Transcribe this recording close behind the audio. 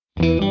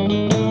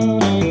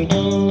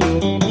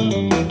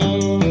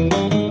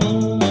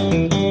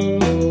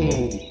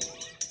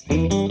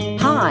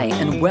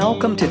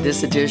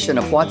this edition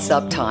of What's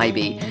Up,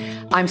 Tybee.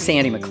 I'm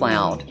Sandy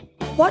McLeod.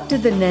 What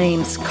did the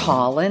names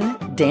Colin,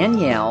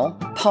 Danielle,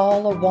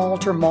 Paula,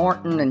 Walter,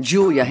 Martin, and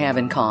Julia have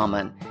in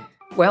common?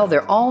 Well,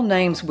 they're all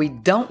names we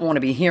don't want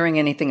to be hearing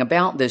anything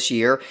about this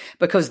year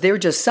because they're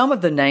just some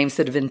of the names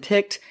that have been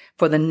picked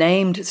for the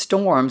named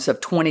storms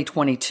of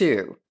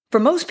 2022. For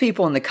most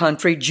people in the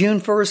country,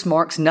 June 1st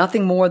marks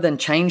nothing more than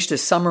change to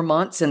summer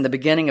months and the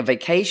beginning of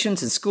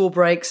vacations and school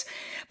breaks.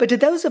 But to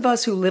those of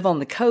us who live on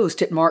the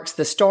coast, it marks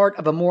the start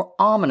of a more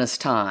ominous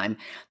time,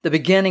 the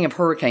beginning of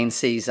hurricane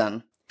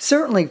season.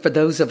 Certainly for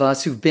those of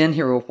us who've been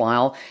here a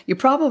while, you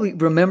probably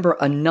remember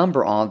a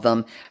number of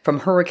them, from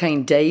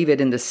Hurricane David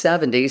in the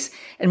 70s,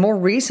 and more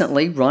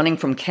recently running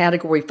from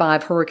Category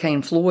 5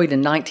 Hurricane Floyd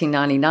in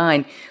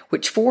 1999,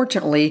 which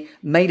fortunately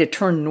made a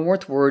turn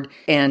northward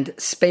and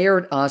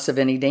spared us of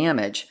any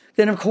damage.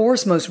 Then, of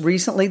course, most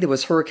recently there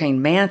was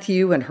Hurricane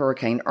Matthew and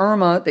Hurricane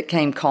Irma that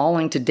came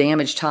calling to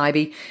damage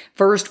Tybee,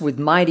 first with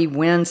mighty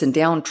winds and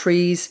downed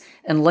trees,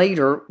 and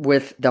later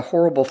with the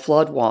horrible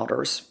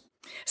floodwaters.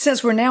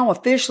 Since we're now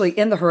officially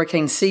in the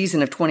hurricane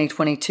season of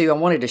 2022, I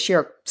wanted to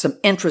share some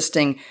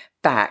interesting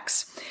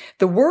facts.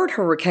 The word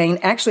hurricane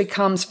actually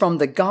comes from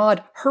the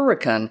god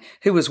Hurricane,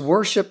 who was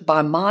worshipped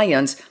by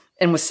Mayans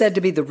and was said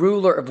to be the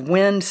ruler of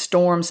wind,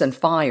 storms, and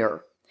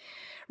fire.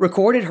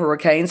 Recorded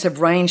hurricanes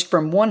have ranged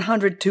from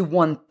 100 to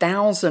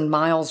 1,000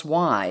 miles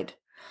wide.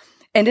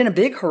 And in a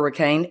big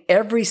hurricane,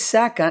 every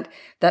second,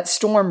 that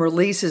storm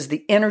releases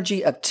the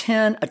energy of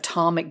 10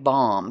 atomic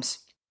bombs.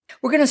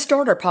 We're going to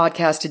start our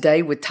podcast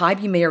today with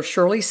Tybee Mayor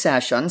Shirley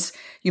Sessions.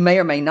 You may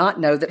or may not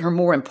know that her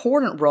more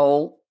important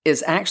role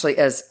is actually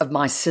as of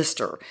my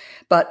sister.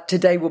 But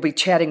today we'll be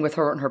chatting with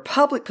her in her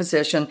public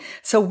position.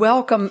 So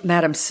welcome,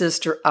 Madam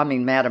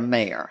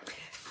Mayor.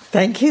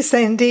 Thank you,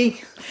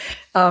 Sandy.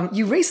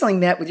 You recently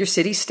met with your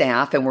city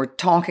staff and we're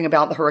talking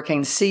about the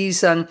hurricane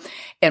season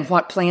and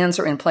what plans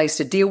are in place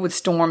to deal with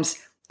storms.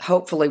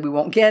 Hopefully we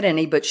won't get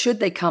any, but should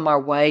they come our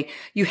way,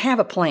 you have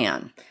a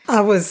plan.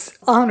 I was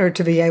honored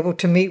to be able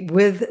to meet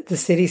with the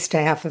city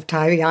staff of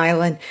Tybee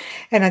Island,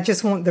 and I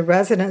just want the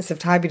residents of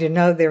Tybee to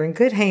know they're in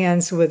good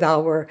hands with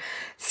our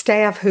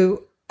staff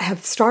who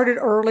have started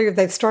earlier.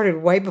 They've started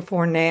way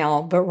before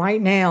now, but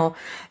right now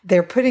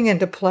they're putting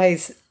into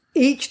place.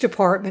 Each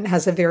department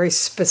has a very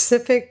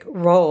specific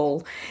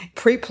role,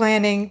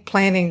 pre-planning,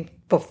 planning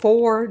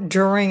before,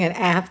 during, and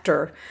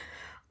after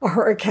a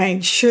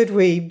hurricane, should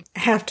we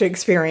have to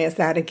experience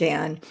that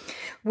again.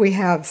 We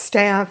have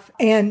staff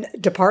and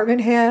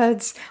department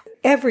heads.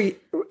 Every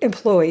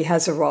employee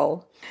has a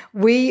role.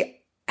 We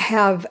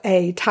have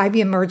a Tybee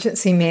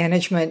Emergency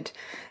Management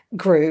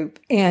group,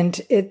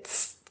 and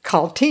it's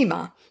called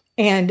TEMA,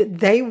 and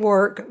they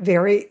work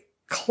very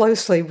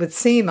closely with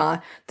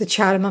SEMA, the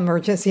Chatham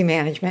Emergency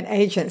Management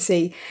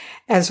Agency,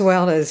 as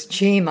well as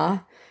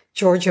GEMA,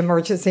 Georgia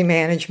Emergency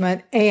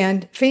Management,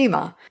 and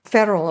FEMA,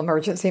 Federal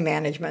Emergency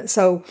Management.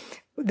 So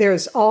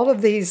there's all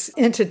of these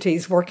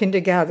entities working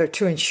together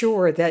to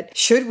ensure that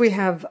should we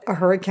have a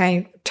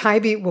hurricane,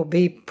 Tybee will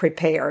be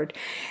prepared.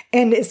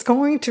 And it's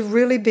going to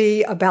really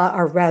be about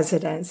our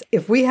residents.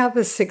 If we have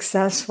a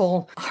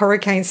successful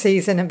hurricane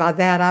season, and by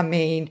that I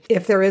mean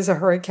if there is a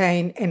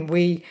hurricane and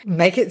we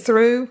make it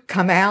through,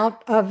 come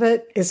out of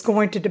it, it's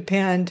going to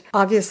depend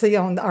obviously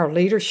on our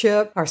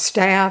leadership, our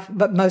staff,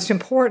 but most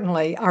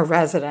importantly, our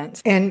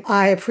residents. And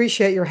I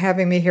appreciate your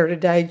having me here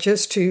today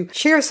just to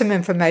share some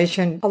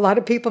information. A lot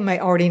of people may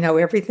already know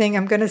everything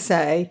I'm going to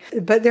say,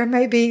 but there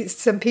may be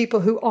some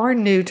people who are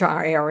new to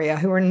our area,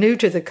 who are new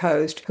to the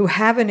coast, who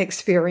haven't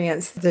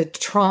experienced the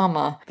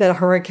trauma that a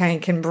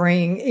hurricane can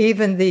bring,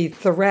 even the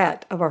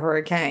threat of a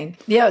hurricane.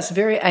 Yeah, it's a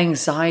very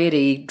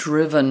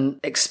anxiety-driven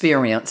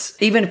experience.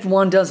 Even if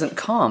one doesn't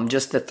come,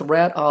 just the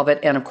threat of it,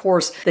 and of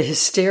course, the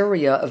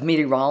hysteria of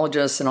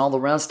meteorologists and all the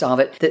rest of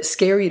it that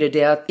scare you to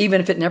death,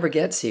 even if it never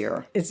gets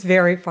here. It's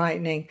very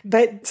frightening.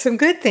 But some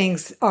good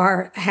things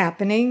are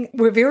happening.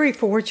 We're very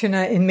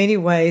fortunate in many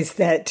ways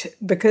that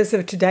because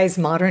of today's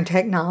modern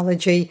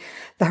technology,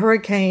 the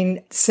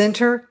Hurricane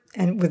Center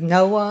and with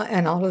NOAA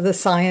and all of the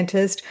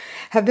scientists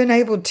have been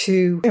able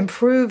to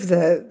improve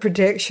the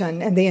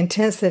prediction and the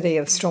intensity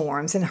of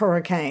storms and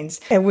hurricanes.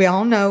 And we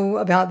all know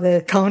about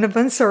the cone of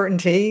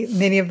uncertainty.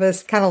 Many of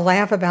us kind of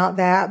laugh about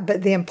that,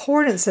 but the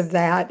importance of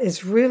that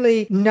is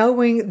really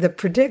knowing the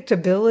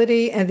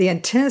predictability and the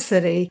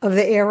intensity of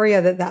the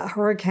area that that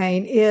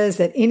hurricane is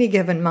at any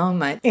given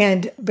moment.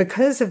 And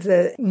because of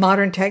the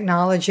modern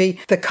technology,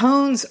 the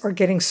cones are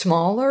getting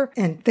smaller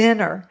and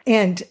thinner,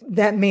 and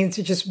that means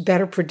just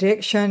better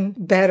prediction,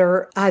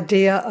 better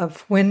idea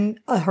of when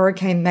a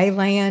hurricane may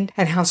land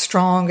and how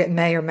strong it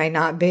may or may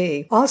not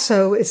be.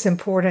 Also, it's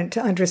important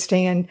to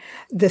understand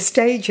the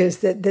stages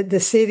that the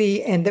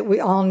city and that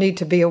we all need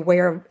to be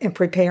aware of in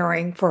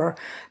preparing for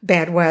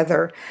bad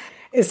weather.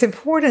 It's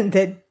important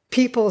that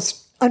people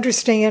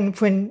understand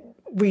when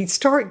we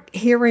start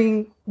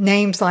hearing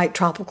names like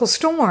tropical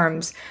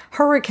storms,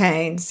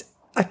 hurricanes.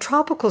 A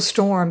tropical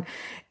storm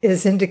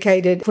is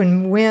indicated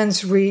when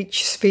winds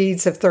reach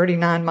speeds of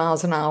 39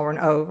 miles an hour and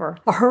over.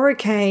 A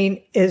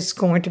hurricane is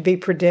going to be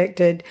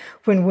predicted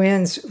when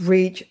winds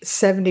reach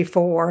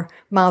 74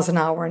 miles an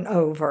hour and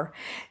over.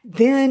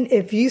 Then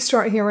if you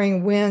start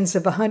hearing winds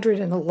of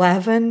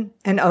 111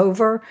 and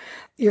over,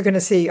 you're going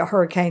to see a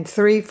hurricane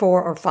 3,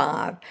 4, or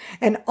 5.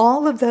 And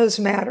all of those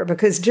matter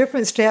because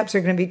different steps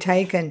are going to be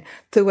taken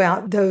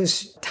throughout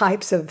those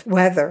types of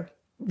weather,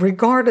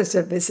 regardless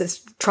of if it's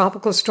a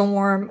tropical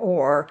storm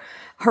or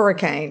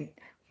hurricane.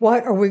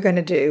 What are we going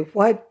to do?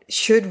 What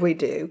should we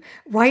do?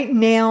 Right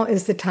now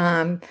is the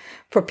time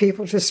for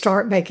people to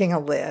start making a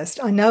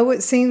list. I know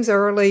it seems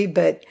early,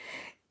 but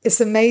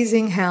it's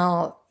amazing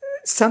how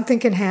something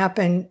can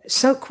happen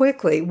so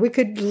quickly. We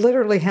could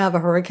literally have a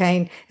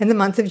hurricane in the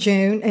month of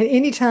June and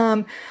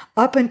anytime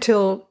up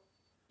until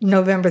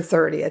November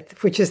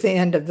 30th, which is the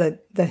end of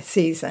the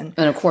season.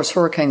 And of course,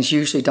 hurricanes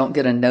usually don't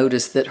get a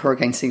notice that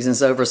hurricane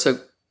season's over. So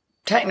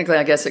technically,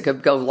 I guess it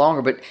could go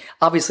longer, but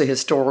obviously,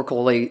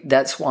 historically,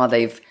 that's why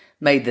they've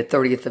made the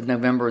 30th of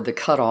November the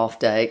cutoff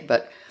date.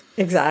 But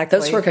exactly,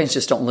 those hurricanes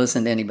just don't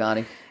listen to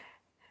anybody.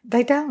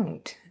 They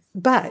don't.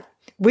 But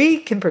we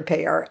can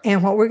prepare.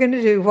 And what we're going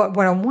to do, what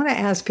I want to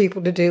ask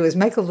people to do is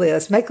make a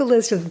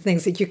list of the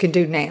things that you can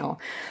do now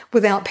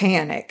without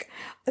panic.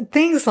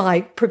 Things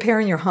like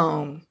preparing your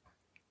home.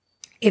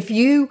 If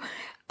you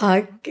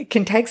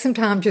can take some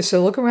time just to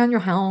look around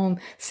your home,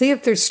 see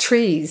if there's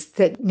trees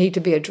that need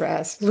to be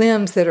addressed,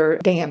 limbs that are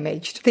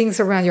damaged, things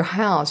around your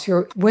house,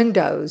 your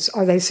windows,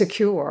 are they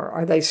secure?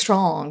 Are they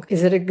strong?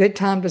 Is it a good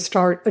time to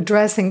start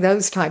addressing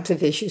those types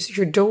of issues?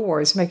 Your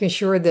doors, making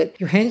sure that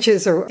your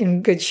hinges are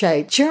in good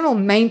shape. General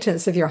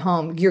maintenance of your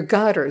home, your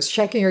gutters,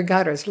 checking your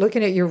gutters,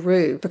 looking at your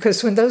roof,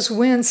 because when those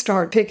winds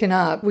start picking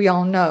up, we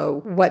all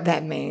know what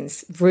that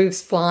means.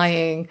 Roofs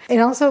flying,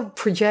 and also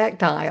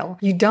projectile.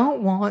 You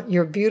don't want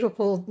your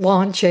beautiful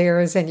lawn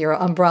chairs and your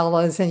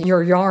umbrellas and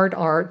your yard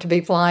art to be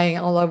flying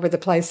all over the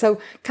place.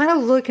 So kind of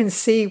look and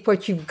see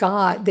what you've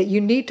got that you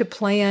need to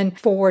plan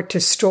for to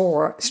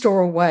store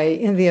away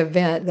in the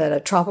event that a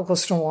tropical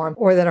storm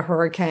or that a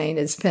hurricane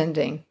is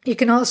pending. You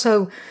can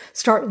also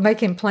start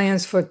making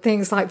plans for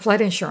things like flood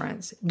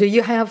insurance. Do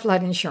you have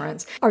flood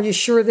insurance? Are you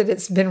sure that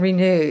it's been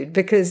renewed?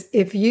 Because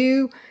if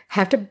you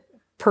have to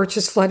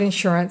purchase flood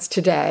insurance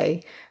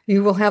today,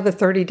 you will have a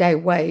 30-day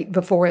wait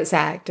before it's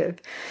active.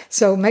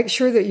 So make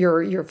sure that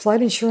your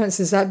flood insurance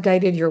is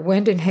updated, your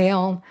wind and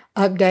hail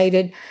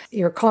updated,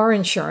 your car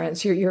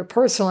insurance, your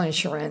personal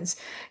insurance,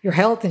 your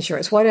health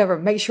insurance, whatever.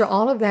 Make sure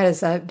all of that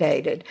is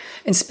updated.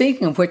 And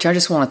speaking of which, I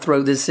just want to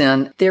throw this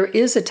in. There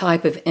is a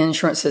type of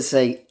insurance that's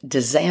a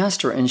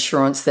disaster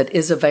insurance that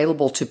is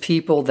available to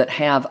people that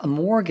have a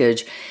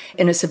mortgage.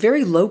 And it's a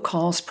very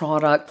low-cost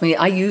product.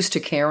 I used to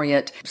carry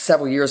it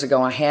several years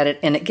ago. I had it,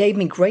 and it gave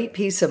me great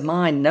peace of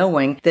mind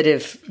knowing that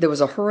if there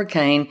was a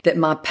hurricane, that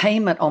my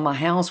payment on my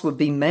house would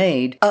be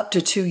made up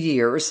to 2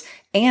 years.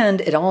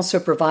 And it also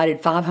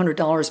provided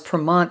 $500 per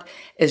month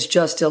as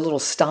just a little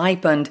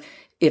stipend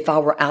if I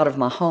were out of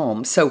my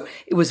home. So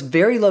it was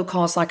very low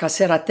cost. Like I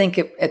said, I think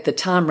it at the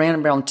time ran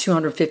around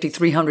 $250,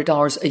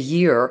 $300 a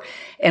year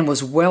and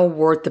was well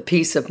worth the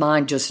peace of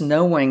mind just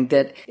knowing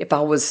that if I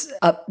was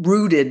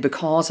uprooted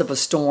because of a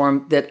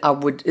storm, that I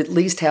would at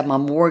least have my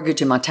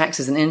mortgage and my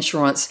taxes and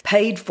insurance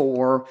paid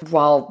for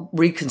while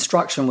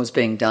reconstruction was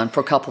being done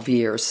for a couple of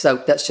years. So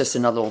that's just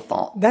another little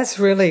thought. That's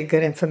really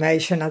good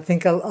information. I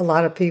think a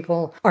lot of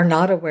people are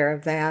not aware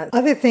of that.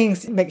 Other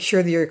things, make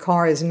sure that your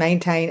car is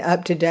maintained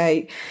up to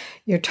date.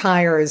 Your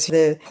tires,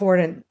 the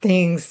important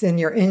things in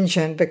your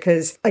engine,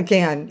 because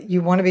again,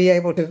 you want to be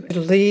able to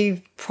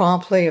leave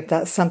promptly if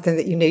that's something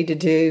that you need to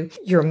do.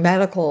 Your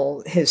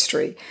medical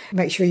history,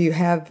 make sure you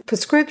have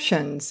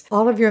prescriptions,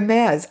 all of your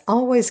meds.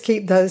 Always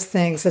keep those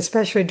things,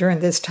 especially during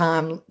this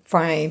time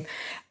frame.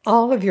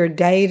 All of your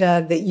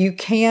data that you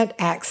can't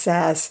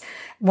access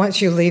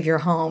once you leave your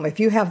home. If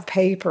you have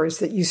papers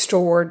that you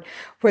stored,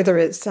 whether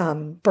it's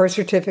birth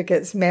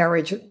certificates,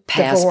 marriage,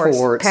 passports,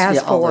 divorce,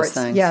 yeah, all those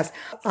things. Yes.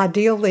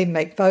 Ideally,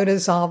 make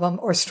photos of them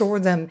or store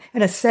them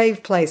in a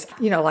safe place,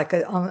 like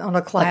on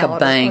a cloud. Like a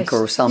bank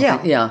or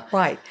something. Yeah.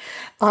 Right.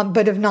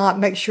 But if not,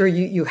 make sure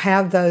you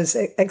have those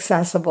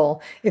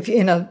accessible if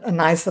in a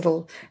nice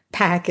little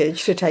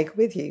package to take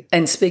with you.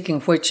 And speaking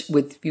of which,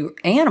 with your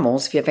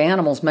animals, if you have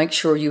animals, make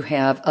sure you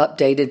have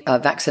updated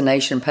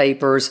vaccination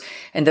papers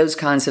and those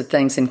kinds of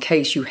things in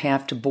case you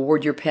have to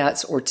board your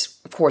pets or,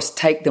 of course,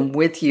 take them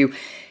with you.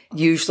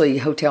 Usually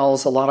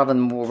hotels, a lot of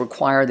them will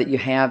require that you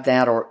have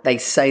that, or they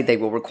say they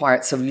will require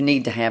it, so you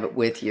need to have it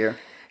with you.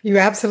 You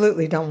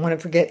absolutely don't want to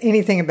forget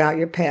anything about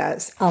your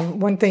pets.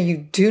 One thing you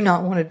do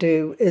not want to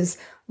do is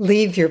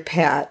leave your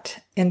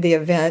pet in the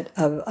event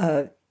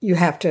of you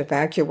have to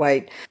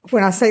evacuate.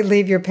 When I say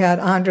leave your pet,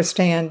 I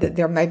understand that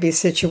there may be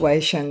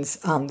situations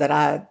that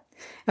I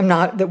am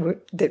not,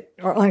 that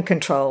are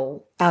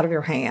uncontrolled, out of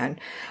your hand.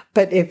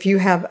 But if you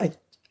have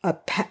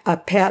a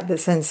pet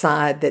that's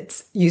inside,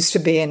 that's used to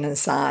being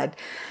inside,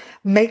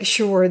 make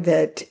sure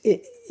that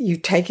you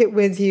take it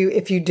with you.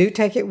 If you do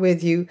take it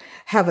with you,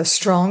 have a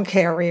strong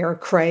carrier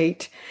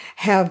crate.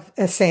 Have,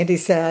 as Sandy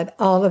said,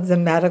 all of the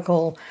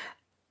medical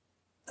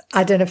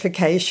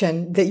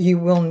identification that you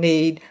will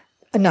need,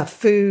 enough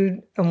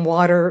food and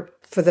water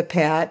for the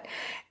pet.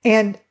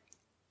 And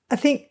I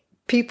think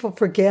people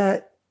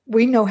forget,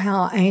 we know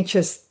how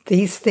anxious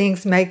these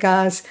things make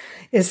us.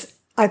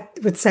 I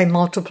would say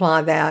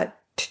multiply that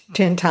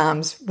 10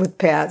 times with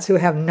pets who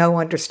have no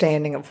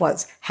understanding of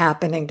what's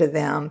happening to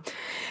them.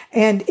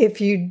 And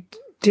if you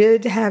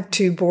did have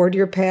to board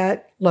your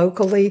pet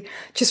locally,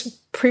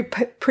 just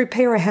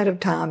prepare ahead of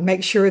time.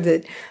 Make sure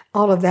that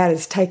all of that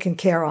is taken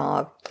care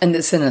of. And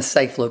it's in a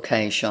safe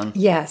location.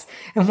 Yes.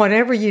 And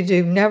whatever you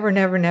do, never,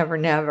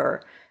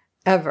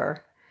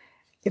 ever,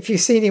 if you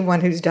see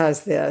anyone who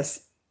does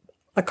this,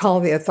 I call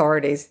the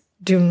authorities.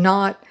 Do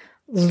not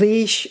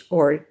leash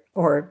or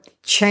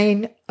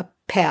chain a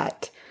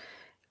pet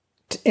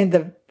in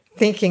the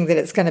thinking that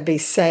it's going to be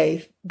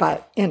safe,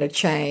 but in a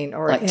chain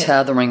or like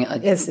tethering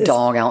a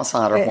dog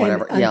outside or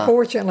whatever.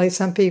 Unfortunately,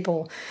 some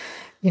people,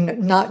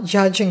 not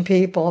judging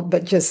people,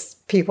 but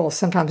just people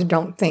sometimes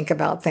don't think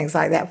about things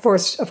like that.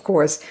 First, of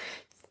course,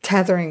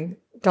 tethering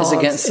dogs is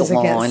against the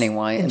law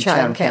anyway in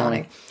Chatham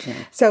County. Yeah.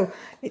 So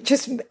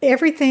just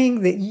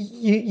everything that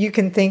you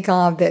can think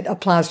of that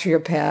applies to your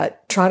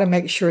pet, try to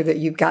make sure that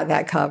you've got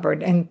that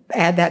covered and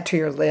add that to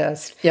your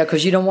list. Yeah,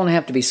 because you don't want to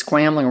have to be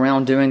scrambling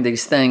around doing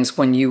these things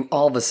when you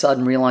all of a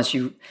sudden realize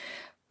you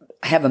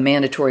have a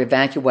mandatory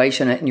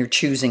evacuation and you're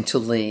choosing to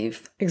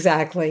leave.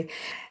 Exactly.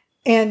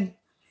 And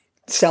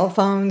cell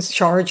phones,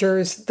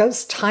 chargers,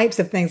 those types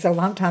of things, a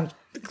lot of times,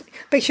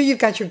 make sure you've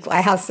got your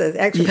glasses,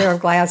 extra pair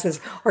of glasses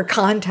or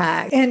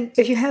contacts. And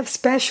if you have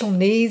special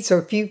needs or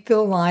if you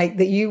feel like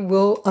that you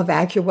will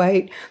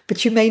evacuate,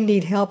 but you may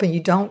need help and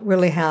you don't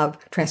really have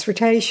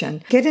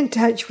transportation, get in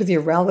touch with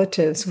your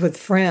relatives, with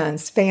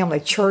friends, family,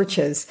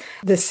 churches.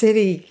 The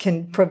city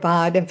can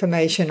provide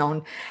information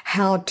on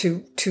how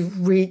to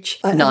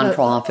reach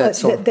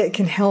nonprofits that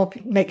can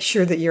help make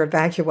sure that you're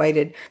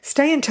evacuated.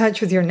 Stay in touch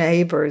with your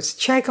neighbors.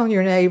 Check on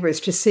your neighbors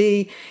to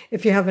see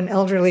if you have an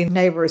elderly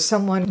neighbor,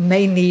 someone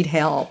may need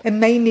help and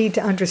may need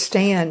to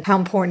understand how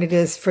important it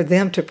is for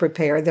them to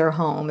prepare their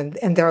home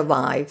and their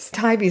lives.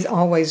 Tybee's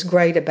always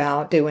great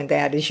about doing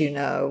that, as you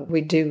know.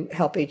 We do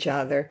help each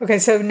other. Okay,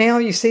 so now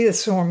you see the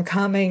storm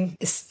coming.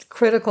 It's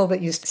critical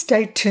that you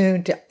stay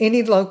tuned to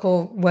any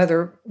local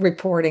weather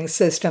reporting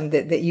system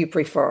that you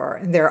prefer,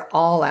 and they're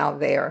all out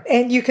there.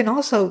 And you can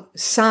also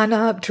sign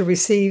up to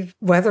receive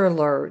weather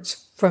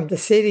alerts from the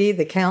city,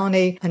 the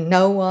county,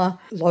 NOAA,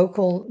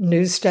 local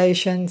news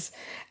stations.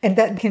 And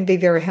that can be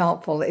very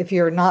helpful if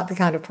you're not the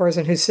kind of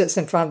person who sits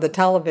in front of the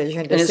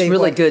television. And it's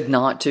really good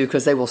not to,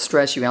 because they will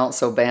stress you out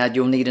so bad.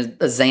 You'll need a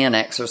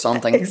Xanax or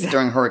something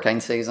during hurricane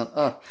season.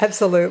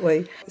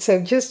 Absolutely.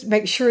 So just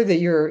make sure that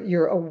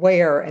you're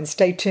aware and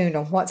stay tuned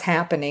on what's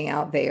happening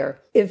out there.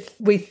 If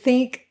we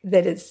think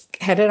that it's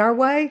headed our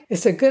way,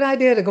 it's a good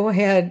idea to go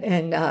ahead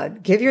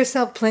and give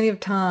yourself plenty of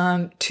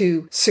time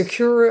to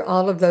secure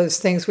all of those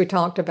things we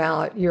talked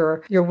about,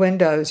 your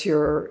windows,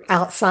 your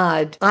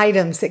outside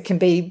items that can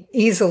be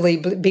easily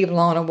be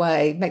blown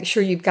away. Make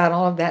sure you've got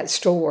all of that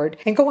stored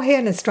and go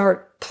ahead and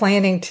start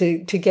planning to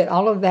get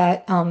all of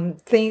that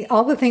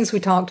all the things we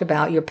talked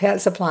about, your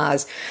pet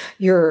supplies,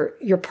 your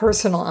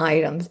personal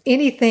items,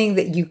 anything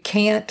that you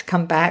can't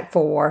come back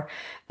for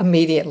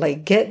immediately.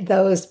 Get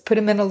those, put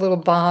them in a little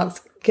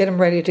box, get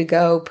them ready to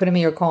go, put them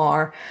in your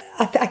car.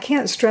 I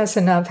can't stress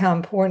enough how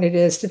important it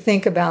is to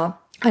think about.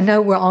 I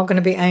know we're all going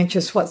to be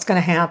anxious what's going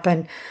to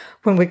happen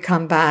when we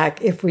come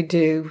back if we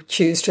do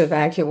choose to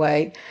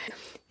evacuate.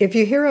 If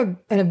you hear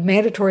a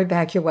mandatory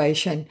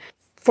evacuation,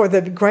 for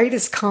the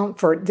greatest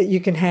comfort that you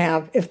can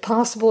have, if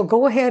possible,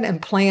 go ahead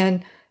and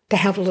plan to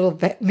have a little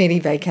mini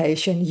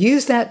vacation.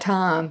 Use that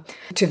time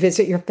to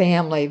visit your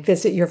family,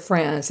 visit your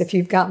friends. If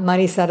you've got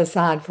money set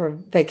aside for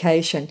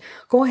vacation,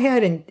 go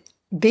ahead and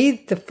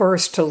be the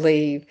first to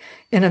leave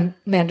in a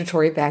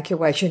mandatory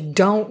evacuation.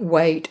 Don't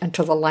wait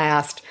until the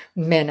last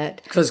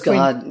minute. Because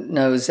God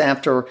knows,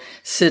 after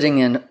sitting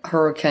in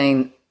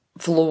Hurricane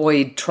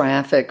Floyd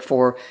traffic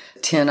for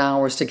 10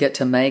 hours to get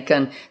to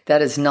Macon,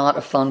 that is not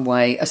a fun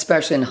way,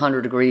 especially in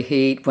 100-degree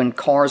heat when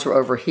cars were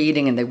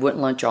overheating and they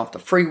wouldn't let you off the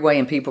freeway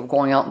and people were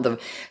going out on the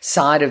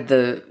side of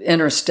the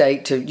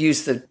interstate to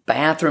use the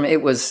bathroom.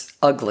 It was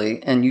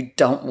ugly, and you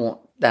don't want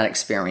that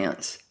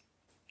experience.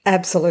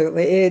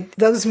 Absolutely.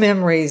 Those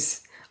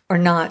memories are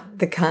not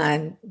the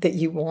kind that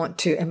you want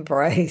to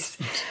embrace.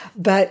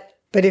 But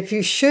if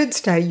you should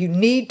stay, you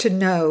need to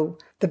know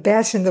the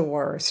best and the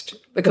worst.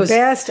 Because the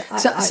best,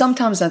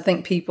 sometimes I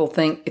think people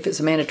think if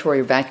it's a mandatory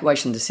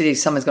evacuation in the city,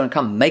 someone's going to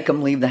come make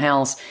them leave the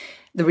house.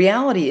 The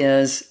reality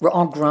is we're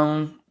all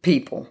grown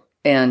people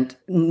and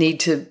need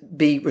to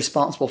be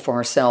responsible for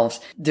ourselves.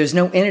 There's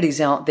no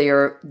entities out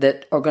there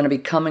that are going to be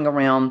coming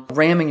around,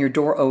 ramming your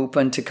door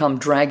open to come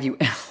drag you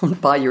out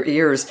by your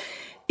ears.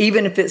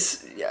 Even if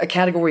it's a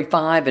Category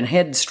 5 and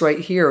head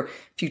straight here,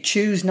 if you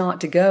choose not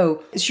to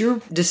go, it's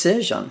your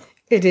decision.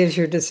 It is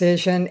your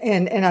decision,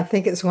 and I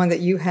think it's one that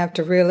you have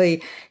to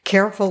really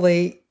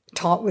carefully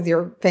talk with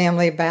your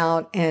family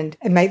about and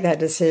make that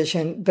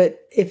decision. But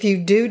if you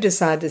do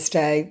decide to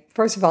stay,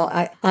 first of all,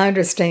 I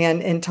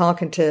understand in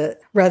talking to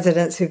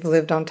residents who've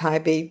lived on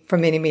Tybee for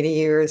many, many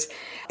years,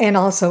 and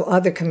also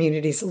other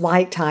communities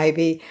like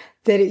Tybee,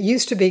 that it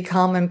used to be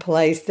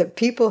commonplace that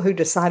people who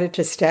decided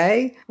to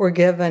stay were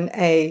given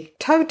a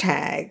toe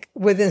tag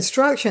with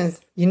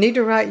instructions. You need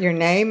to write your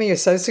name and your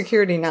social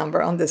security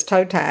number on this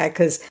toe tag,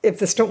 because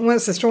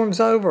once the storm's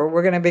over,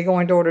 we're going to be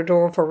going door to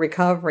door for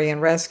recovery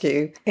and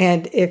rescue.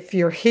 And if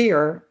you're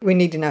here, we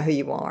need to know who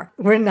you are.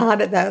 We're not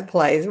at that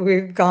place.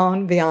 We've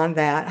gone beyond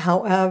that.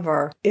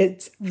 However,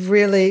 it's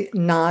really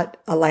not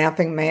a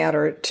laughing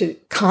matter to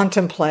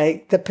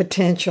contemplate the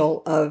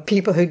potential of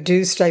people who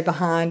do stay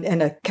behind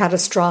in a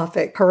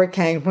catastrophic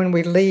hurricane. When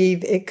we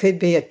leave, it could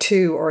be a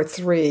 2 or a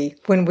 3.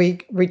 When we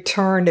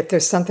return, if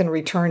there's something to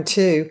return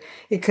to,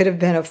 it could have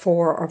been a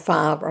 4 or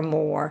 5 or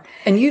more.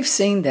 And you've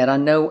seen that. I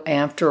know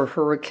after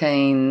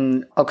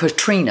Hurricane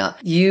Katrina,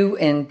 you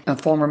and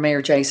former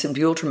Mayor Jason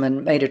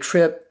Buelterman made a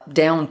trip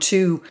down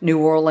to New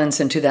Orleans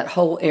and to that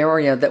whole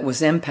area that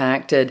was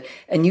impacted,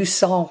 and you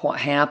saw what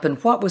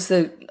happened. What was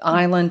the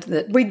island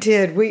that... We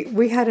did.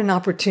 We had an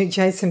opportunity.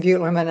 Jason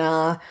Buelterman and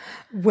I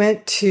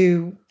went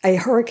to a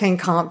hurricane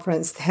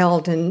conference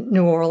held in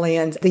New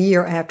Orleans the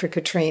year after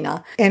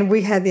Katrina. And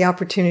we had the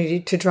opportunity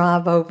to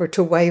drive over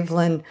to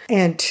Waveland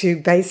and to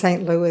Bay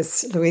St.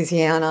 Louis,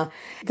 Louisiana.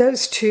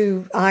 Those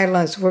two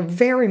islands were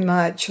very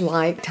much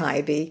like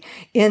Tybee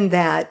in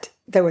that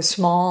they were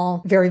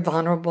small, very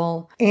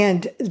vulnerable,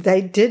 and they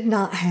did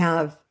not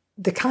have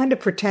the kind of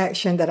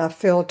protection that I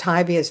feel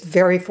Tybee is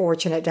very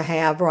fortunate to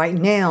have right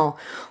now,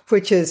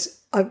 which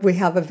is we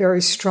have a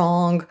very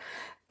strong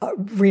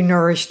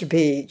renourished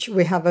beach.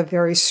 We have a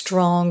very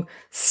strong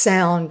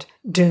sound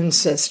dune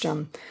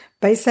system.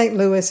 Bay St.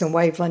 Louis and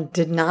Waveland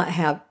did not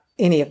have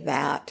any of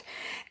that.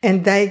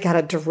 And they got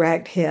a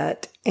direct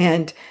hit.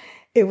 And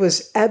it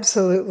was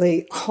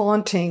absolutely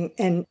haunting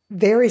and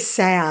very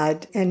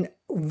sad and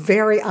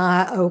very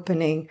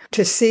eye-opening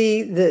to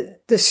see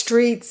the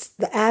streets,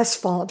 the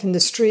asphalt in the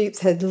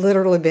streets had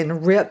literally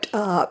been ripped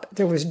up.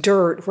 There was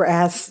dirt where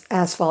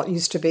asphalt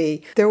used to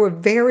be. There were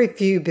very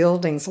few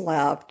buildings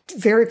left,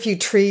 very few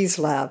trees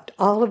left.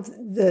 All of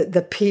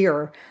the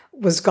pier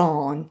was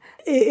gone.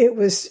 It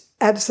was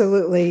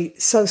absolutely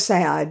so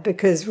sad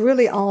because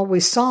really all we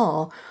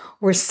saw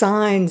were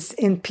signs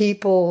in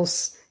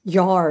people's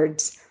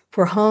yards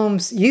where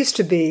homes used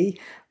to be,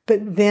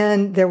 but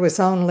then there was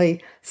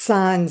only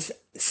signs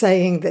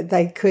saying that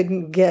they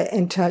couldn't get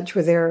in touch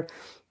with their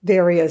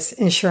various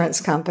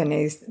insurance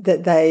companies,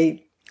 that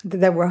they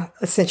were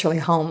essentially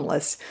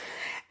homeless.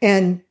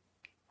 And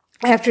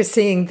after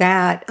seeing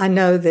that, I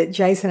know that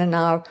Jason and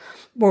I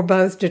were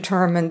both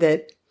determined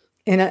that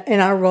in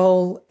our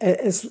role,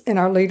 as in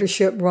our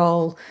leadership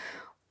role,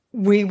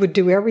 we would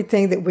do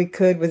everything that we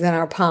could within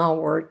our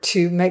power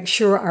to make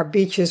sure our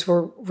beaches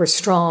were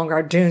strong,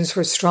 our dunes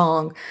were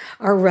strong,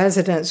 our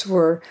residents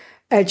were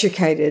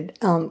educated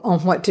on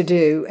what to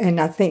do.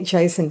 And I think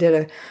Jason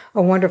did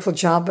a wonderful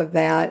job of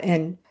that.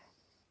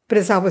 But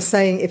as I was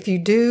saying, if you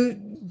do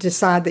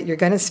decide that you're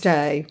going to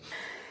stay,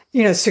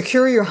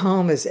 secure your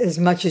home as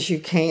much as you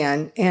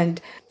can and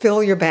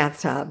fill your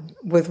bathtub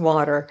with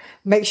water.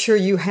 Make sure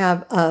you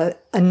have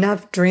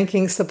enough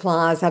drinking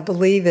supplies. I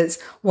believe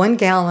it's 1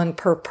 gallon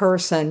per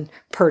person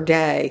per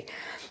day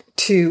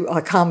to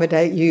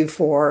accommodate you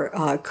for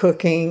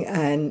cooking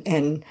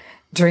and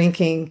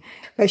drinking.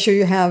 Make sure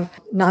you have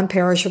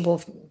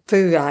non-perishable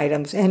food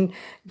items. And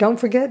don't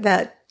forget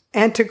that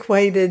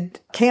antiquated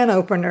can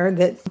opener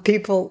that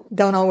people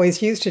don't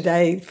always use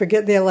today.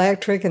 Forget the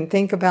electric and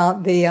think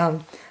about the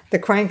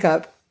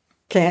crank-up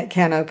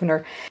can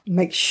opener.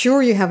 Make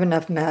sure you have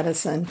enough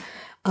medicine.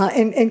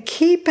 And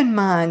keep in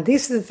mind,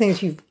 these are the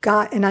things you've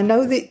got. And I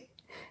know that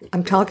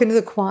I'm talking to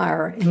the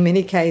choir in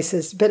many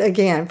cases, but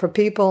again, for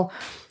people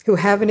who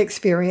haven't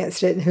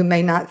experienced it and who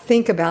may not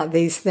think about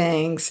these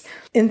things,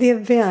 in the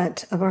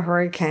event of a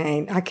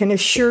hurricane, I can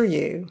assure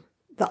you,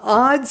 the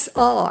odds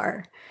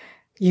are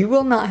you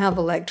will not have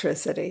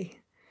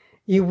electricity.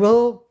 You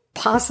will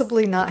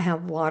possibly not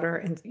have water.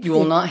 And you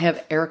will not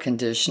have air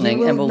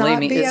conditioning. And believe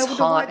me, it's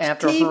hot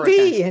after a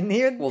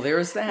hurricane. Well,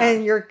 there's that.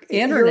 And your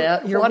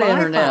internet. Your what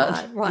Wi-Fi,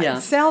 internet? right? Yeah.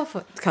 Cell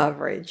phone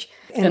coverage.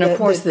 And of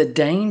course, the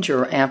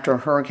danger after a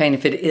hurricane,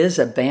 if it is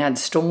a bad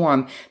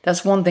storm,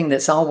 that's one thing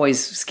that's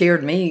always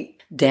scared me.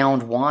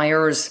 Downed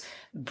wires,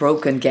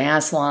 broken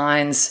gas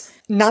lines.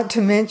 Not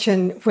to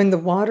mention when the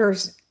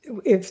waters,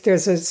 if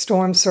there's a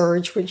storm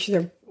surge, which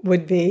there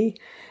would be,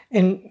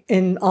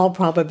 in all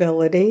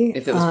probability,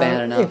 if it was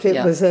bad enough,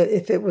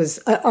 if it was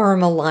an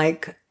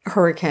Irma-like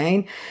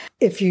hurricane,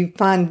 if you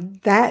find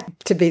that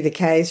to be the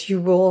case, you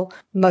will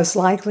most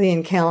likely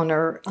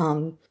encounter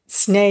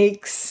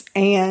snakes,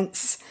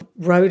 ants,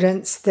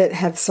 rodents that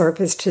have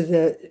surfaced to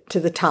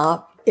the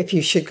top. if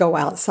you should go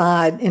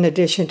outside, in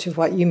addition to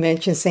what you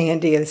mentioned,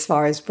 Sandy, as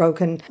far as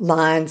broken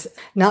lines,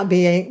 not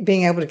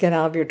being able to get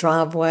out of your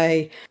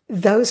driveway,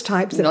 those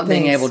types of things. Not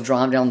being able to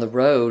drive down the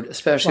road,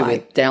 especially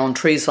with down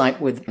trees like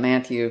with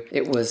Matthew.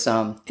 It was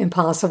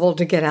impossible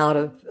to get out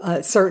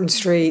of certain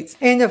streets.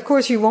 And of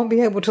course, you won't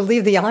be able to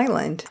leave the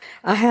island.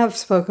 I have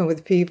spoken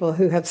with people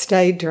who have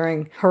stayed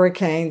during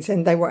hurricanes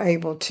and they were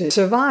able to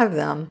survive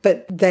them,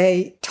 but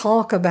they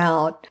talk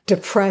about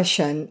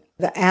depression,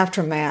 the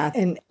aftermath,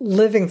 and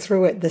living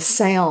through it, the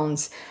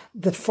sounds,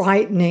 the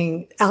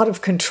frightening, out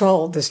of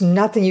control. There's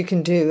nothing you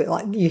can do.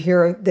 Like you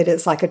hear that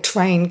it's like a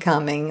train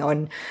coming,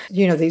 and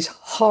these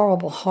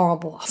horrible,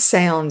 horrible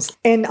sounds.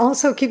 And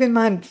also keep in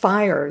mind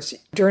fires.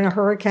 During a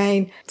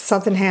hurricane,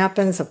 something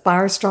happens, a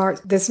fire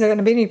starts. There's not going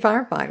to be any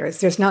firefighters.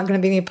 There's not going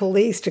to be any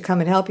police to come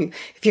and help you.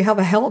 If you have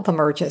a health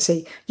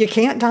emergency, you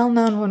can't dial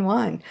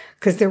 911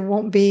 because there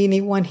won't be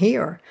anyone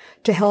here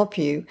to help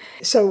you.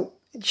 So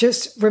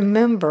just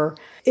remember,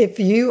 if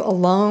you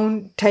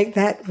alone take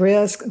that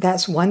risk,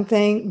 that's one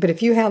thing. But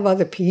if you have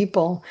other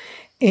people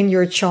in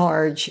your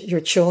charge,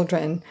 your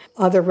children,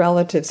 other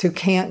relatives who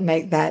can't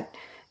make that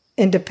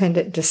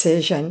independent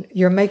decision,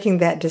 you're making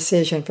that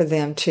decision for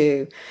them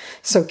too.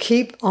 So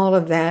keep all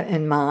of that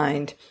in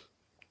mind.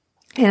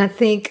 And I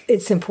think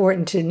it's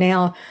important to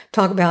now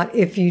talk about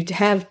if you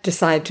have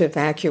decided to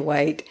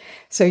evacuate.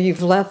 So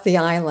you've left the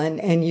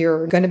island and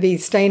you're going to be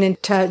staying in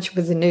touch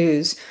with the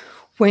news.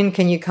 When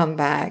can you come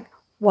back?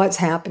 What's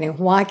happening?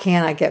 Why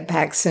can't I get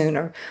back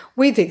sooner?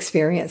 We've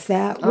experienced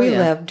that. We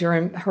left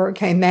during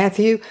Hurricane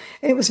Matthew.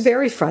 And it was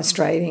very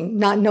frustrating,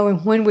 not knowing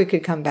when we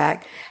could come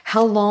back,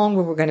 how long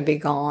we were going to be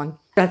gone.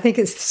 I think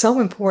it's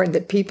so important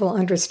that people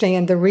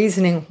understand the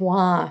reasoning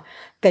why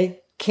they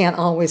can't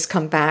always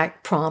come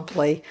back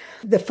promptly.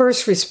 The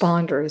first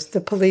responders, the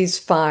police,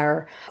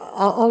 fire,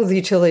 all of the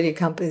utility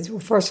companies, well,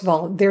 first of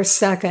all, they're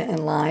second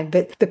in line.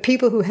 But the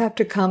people who have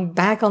to come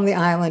back on the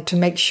island to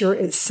make sure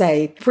it's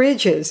safe.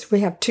 Bridges, we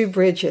have 2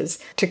 bridges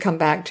to come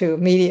back to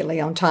immediately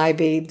on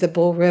Tybee, the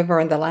Bull River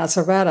and the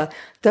Laceretta.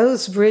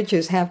 Those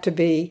bridges have to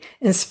be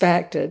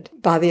inspected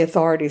by the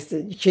authorities.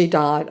 The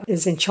GDOT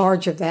is in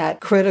charge of that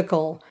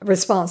critical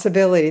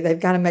responsibility. They've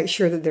got to make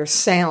sure that they're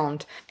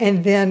sound.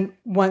 And then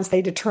once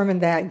they determine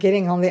that,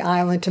 getting on the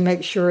island to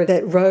make sure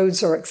that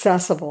roads are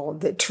accessible,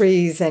 that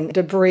trees and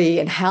debris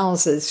and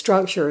houses,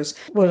 structures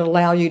would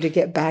allow you to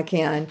get back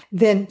in.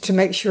 Then to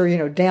make sure,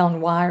 down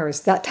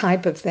wires, that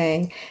type of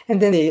thing.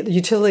 And then the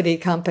utility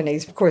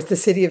companies, of course, the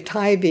city of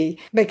Tybee,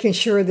 making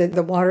sure that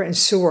the water and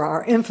sewer,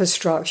 our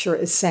infrastructure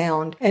is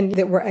sound, and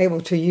that we're able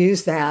to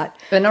use that.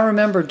 And I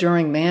remember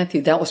during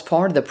Matthew, that was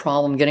part of the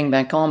problem getting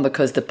back on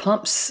because the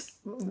pumps,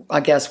 I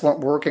guess,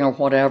 weren't working or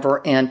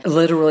whatever. And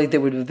literally there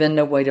would have been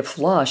no way to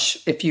flush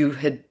if you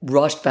had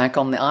rushed back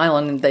on the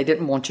island and they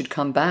didn't want you to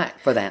come back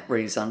for that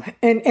reason,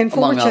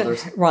 among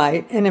others.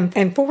 Right.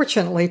 And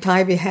fortunately,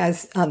 Tybee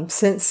has,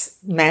 since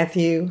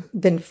Matthew,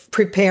 been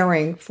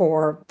preparing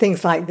for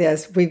things like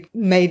this. We've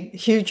made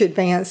huge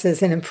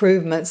advances and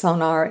improvements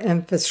on our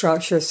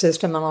infrastructure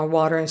system on our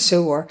water and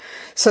sewer.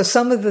 So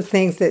some of the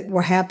things that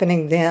were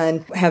happening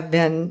then have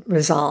been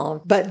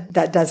resolved, but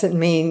that doesn't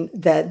mean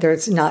that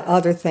there's not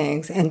other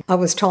things. And I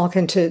was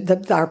talking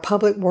to our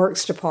public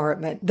works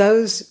department.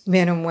 Those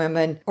men and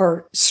women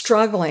are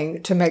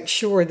struggling to make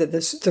sure that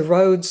the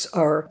roads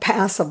are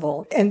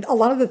passable. And a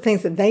lot of the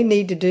things that they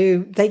need to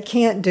do, they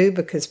can't do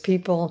because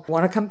people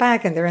want to come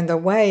back and they're in their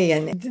way.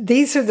 And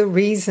these are the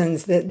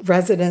reasons that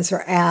residents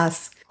are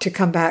asked to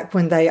come back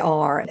when they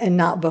are and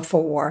not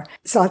before.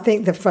 So I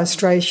think the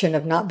frustration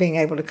of not being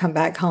able to come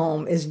back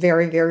home is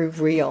very, very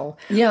real.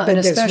 Yeah,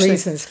 but there's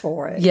reasons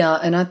for it. Yeah,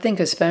 and I think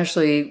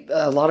especially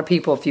a lot of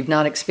people, if you've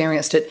not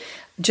experienced it,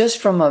 just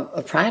from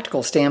a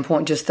practical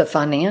standpoint, just the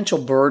financial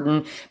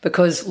burden,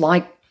 because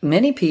like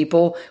many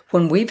people,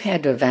 when we've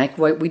had to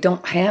evacuate, we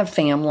don't have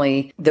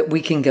family that we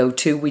can go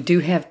to. We do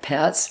have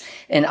pets,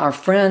 and our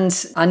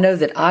friends, I know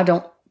that I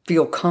don't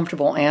feel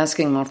comfortable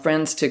asking my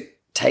friends to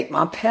take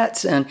my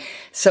pets. And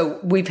so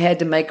we've had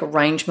to make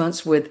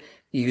arrangements with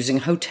using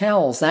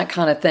hotels, that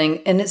kind of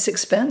thing. And it's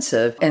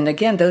expensive. And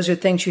again, those are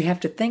things you have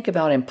to think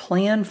about and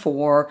plan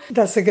for.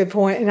 That's a good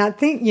point. And I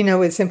think,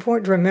 it's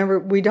important to remember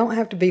we don't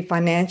have to be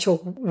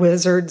financial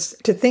wizards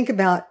to think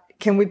about,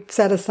 can we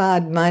set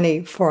aside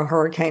money for a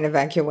hurricane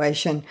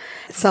evacuation?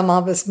 Some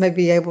of us may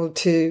be able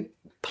to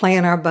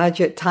plan our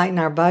budget, tighten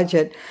our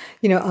budget.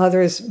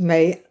 Others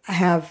may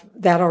have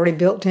that already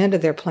built into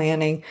their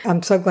planning.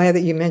 I'm so glad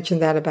that you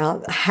mentioned that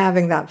about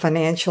having that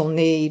financial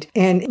need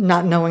and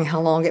not knowing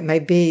how long it may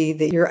be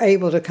that you're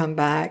able to come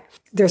back.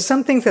 There's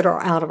some things that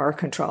are out of our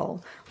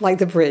control, like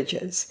the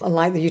bridges,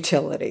 like the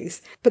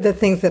utilities. But the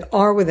things that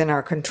are within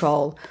our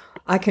control,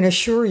 I can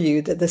assure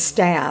you that the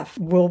staff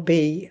will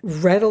be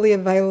readily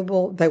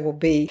available. They will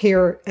be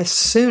here as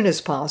soon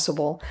as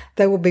possible.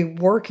 They will be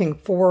working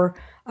for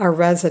our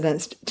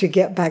residents to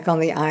get back on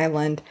the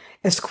island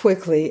as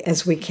quickly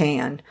as we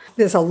can.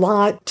 There's a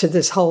lot to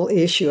this whole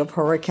issue of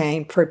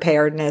hurricane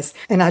preparedness,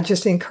 and I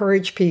just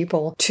encourage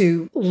people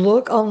to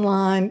look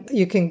online.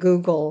 You can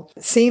Google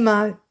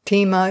SEMA,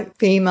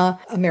 FEMA,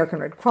 American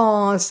Red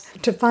Cross,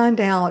 to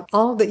find out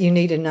all that you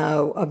need to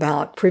know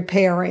about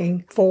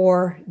preparing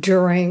for,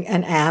 during,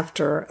 and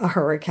after a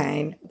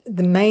hurricane.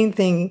 The main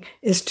thing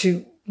is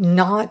to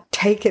not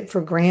take it for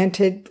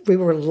granted. We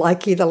were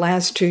lucky the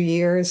last 2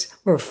 years.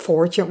 We're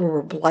fortunate. We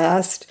were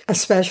blessed,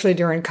 especially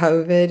during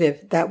COVID.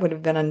 If that would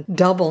have been a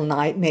double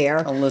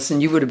nightmare. Oh, listen,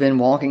 you would have been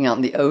walking out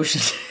in the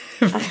ocean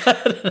if that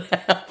had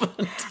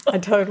happened. I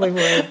totally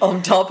would.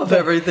 On top of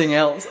everything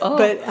else. Oh.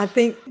 But I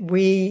think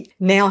we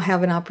now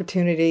have an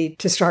opportunity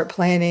to start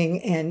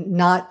planning and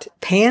not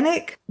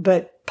panic,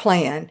 but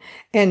plan.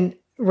 And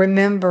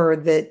remember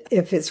that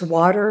if it's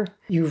water,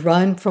 you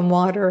run from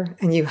water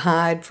and you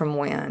hide from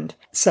wind.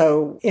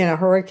 So in a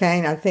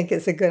hurricane, I think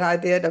it's a good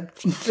idea to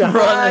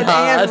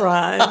hide and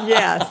run.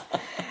 Yes.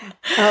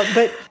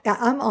 But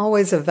I'm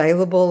always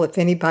available if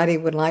anybody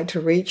would like to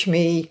reach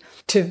me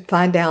to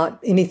find out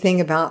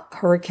anything about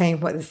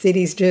hurricane, what the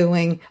city's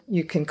doing.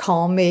 You can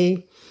call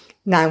me,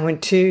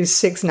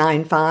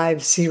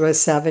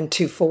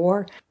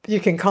 912-695-0724. You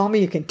can call me,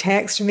 you can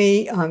text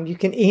me, you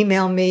can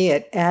email me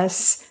at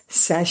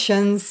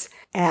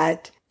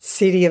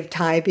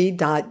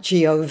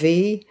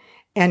ssessions@cityoftybee.gov,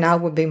 and I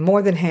would be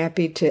more than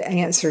happy to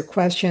answer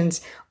questions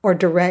or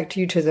direct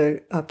you to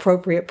the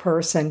appropriate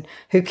person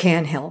who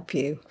can help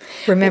you.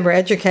 Remember,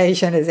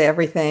 education is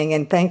everything,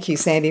 and thank you,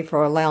 Sandy,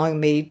 for allowing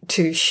me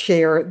to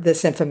share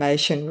this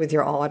information with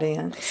your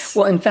audience.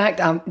 Well, in fact,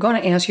 I'm going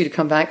to ask you to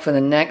come back for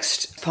the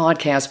next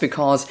podcast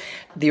because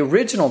the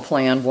original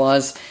plan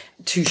was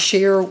to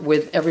share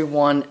with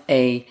everyone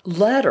a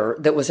letter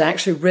that was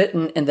actually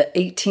written in the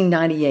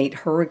 1898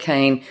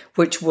 hurricane,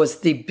 which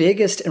was the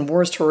biggest and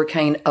worst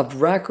hurricane of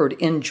record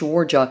in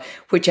Georgia,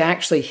 which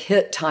actually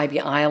hit Tybee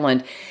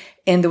Island.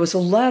 And there was a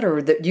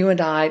letter that you and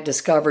I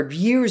discovered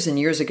years and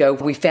years ago.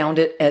 We found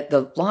it at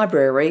the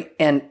library,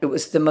 and it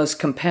was the most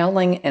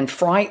compelling and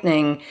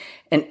frightening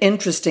and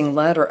interesting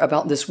letter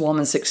about this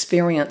woman's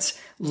experience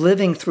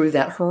living through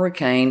that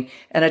hurricane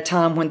at a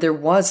time when there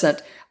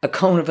wasn't a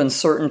cone of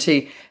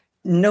uncertainty.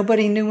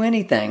 Nobody knew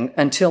anything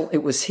until it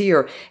was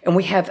here. And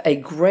we have a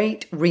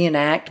great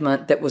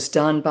reenactment that was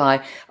done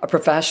by a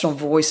professional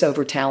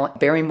voiceover talent,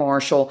 Barry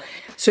Marshall.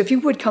 So if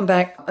you would come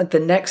back the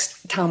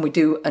next time we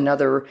do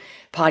another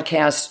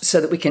podcast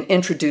so that we can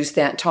introduce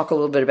that and talk a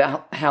little bit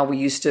about how we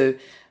used to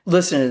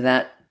listen to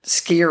that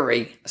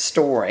scary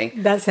story.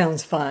 That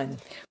sounds fun.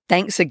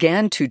 Thanks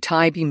again to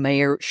Tybee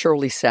Mayor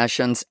Shirley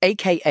Sessions,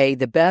 a.k.a.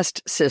 the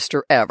best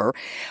sister ever.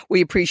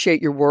 We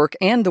appreciate your work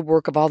and the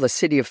work of all the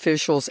city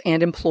officials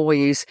and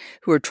employees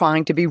who are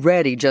trying to be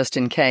ready just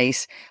in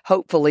case.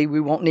 Hopefully, we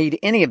won't need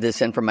any of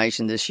this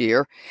information this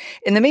year.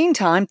 In the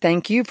meantime,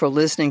 thank you for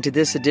listening to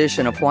this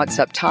edition of What's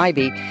Up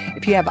Tybee.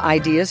 If you have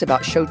ideas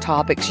about show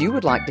topics you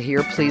would like to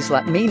hear, please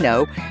let me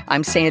know.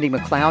 I'm Sandy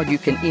McLeod. You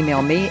can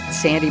email me at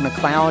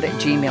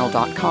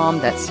sandymcleod@gmail.com.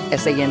 That's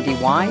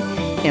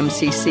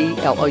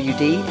SANDYMCCLOUD@gmail.com.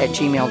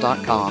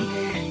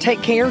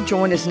 Take care.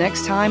 Join us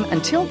next time.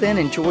 Until then,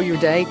 enjoy your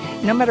day.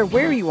 No matter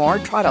where you are,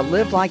 try to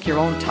live like your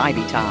own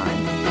Tybee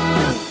time.